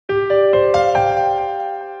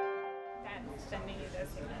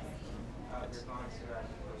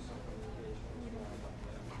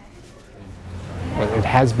It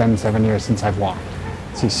has been 7 years since I've walked.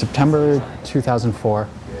 See, September 2004,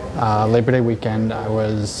 Labor Day weekend, I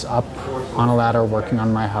was up on a ladder working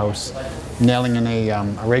on my house, nailing in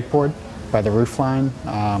a rake board by the roof line.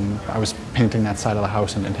 I was painting that side of the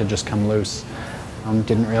house and it had just come loose.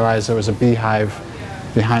 Didn't realize there was a beehive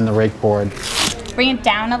behind the rake board. Bring it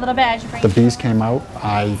down a little bit as you bring it. The bees came out.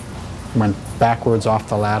 I went backwards off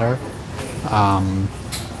the ladder.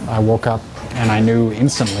 I woke up and I knew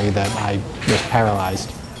instantly that I was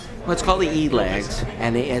paralyzed. Well, it's called the eLegs,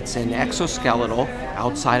 and it's an exoskeletal,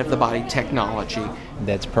 outside of the body technology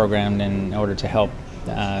that's programmed in order to help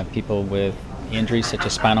people with injuries such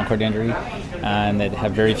as spinal cord injury and that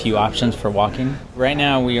have very few options for walking. Right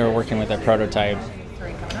now we are working with a prototype.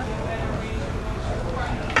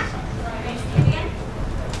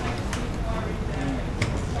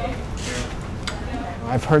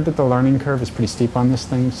 I've heard that the learning curve is pretty steep on this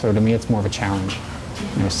thing, so to me it's more of a challenge.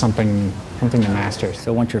 You know, something to master.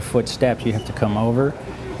 So once your foot steps, you have to come over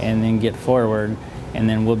and then get forward, and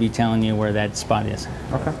then we'll be telling you where that spot is.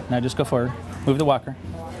 Okay. Now just go forward. Move the walker.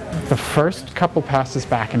 The first couple passes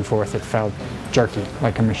back and forth, it felt jerky,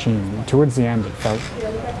 like a machine. Towards the end, it felt...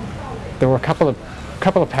 There were a couple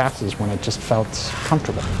of passes when it just felt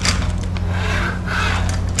comfortable.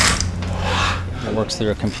 It works through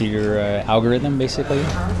a computer algorithm, basically.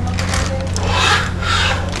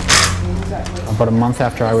 About a month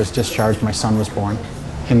after I was discharged, my son was born.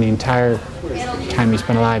 In the entire time he's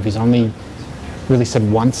been alive, he's only really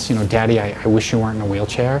said once, you know, "Daddy, I wish you weren't in a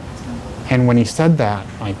wheelchair." And when he said that,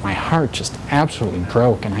 like, my heart just absolutely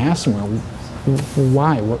broke. And I asked him, "Well,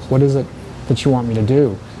 why? What is it that you want me to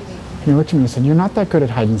do?" And he looked at me and said, "You're not that good at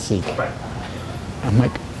hide and seek." I'm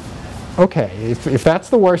like, okay, if that's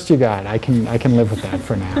the worst you got, I can live with that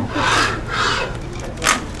for now.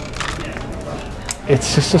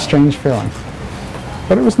 It's just a strange feeling.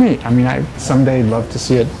 But it was neat. I mean, I someday love to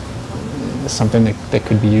see it as something that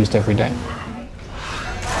could be used every day.